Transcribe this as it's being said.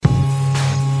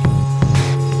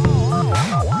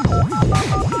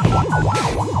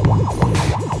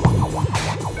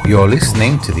You're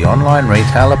listening to the Online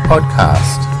Retailer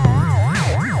Podcast.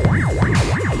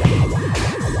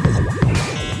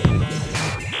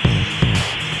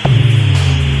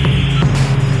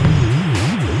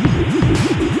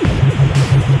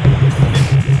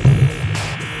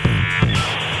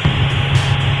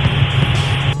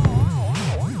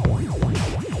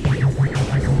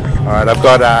 Alright, I've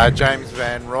got James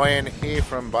Van Rooyen here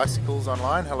from Bicycles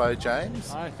Online. Hello, James.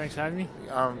 Hi, thanks for having me.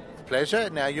 Pleasure.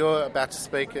 Now, you're about to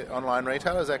speak at Online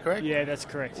Retailer, is that correct? Yeah, that's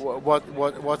correct.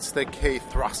 What's the key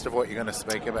thrust of what you're going to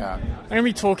speak about? I'm going to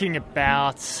be talking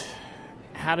about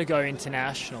how to go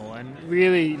international and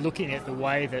really looking at the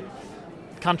way that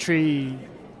country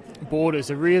borders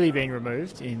are really being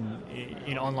removed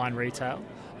in online retail.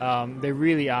 There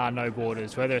really are no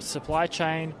borders, whether it's supply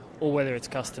chain or whether it's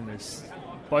customers.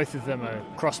 Both of them are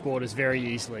cross borders very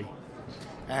easily.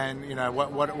 And you know,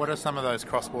 what are some of those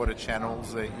cross-border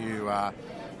channels that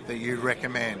you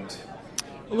recommend?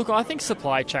 Look, I think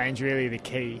supply chain's really the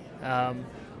key. I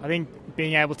think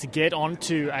being able to get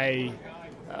onto a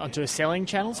selling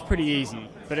channel is pretty easy,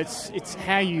 but it's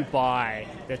how you buy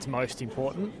that's most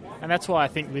important, and that's why I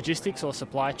think logistics or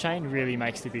supply chain really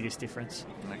makes the biggest difference.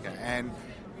 Okay, and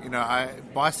you know,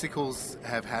 bicycles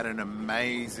have had an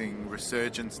amazing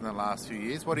resurgence in the last few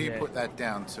years. What do you put that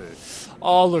down to?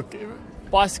 Oh, look,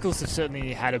 bicycles have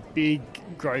certainly had a big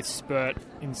growth spurt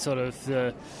in sort of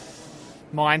the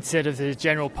mindset of the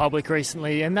general public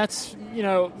recently, and that's, you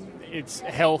know, it's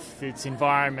health, it's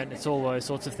environment, it's all those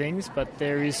sorts of things, but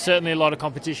there is certainly a lot of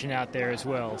competition out there as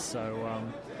well, so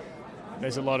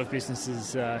there's a lot of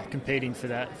businesses competing for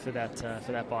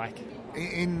that bike.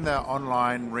 In the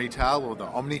online retail or the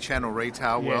omni-channel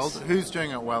retail world, who's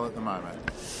doing it well at the moment?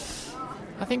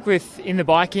 I think in the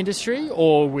bike industry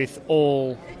or with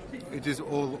all... It is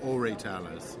all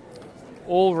retailers?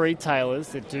 All retailers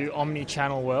that do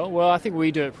omni-channel well, I think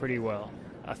we do it pretty well.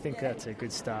 I think that's a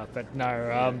good start. But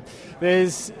no,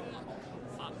 there's...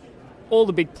 All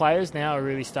the big players now are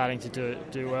really starting to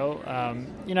do well.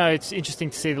 You know, it's interesting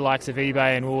to see the likes of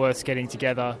eBay and Woolworths getting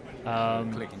together.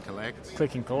 Click and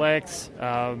collect.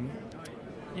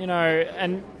 You know,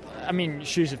 and I mean,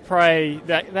 Shoes of Prey.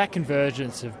 That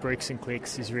convergence of bricks and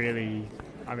clicks is really,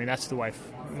 I mean, that's the way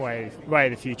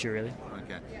of the future, really.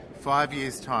 Okay. 5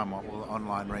 years' time, what will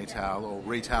online retail or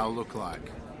retail look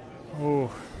like? Oh.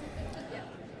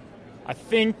 I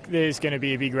think there's going to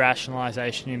be a big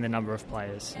rationalisation in the number of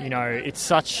players. You know,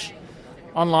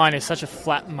 online is such a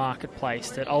flat marketplace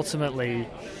that ultimately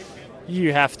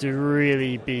you have to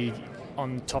really be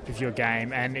on top of your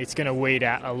game, and it's going to weed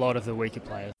out a lot of the weaker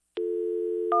players.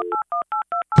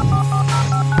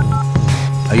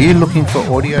 Are you looking for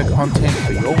audio content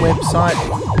for your website?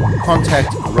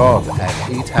 Contact Rob at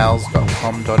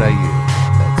etals.com.au.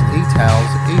 That's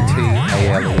etals,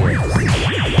 E-T-A-L-E-S.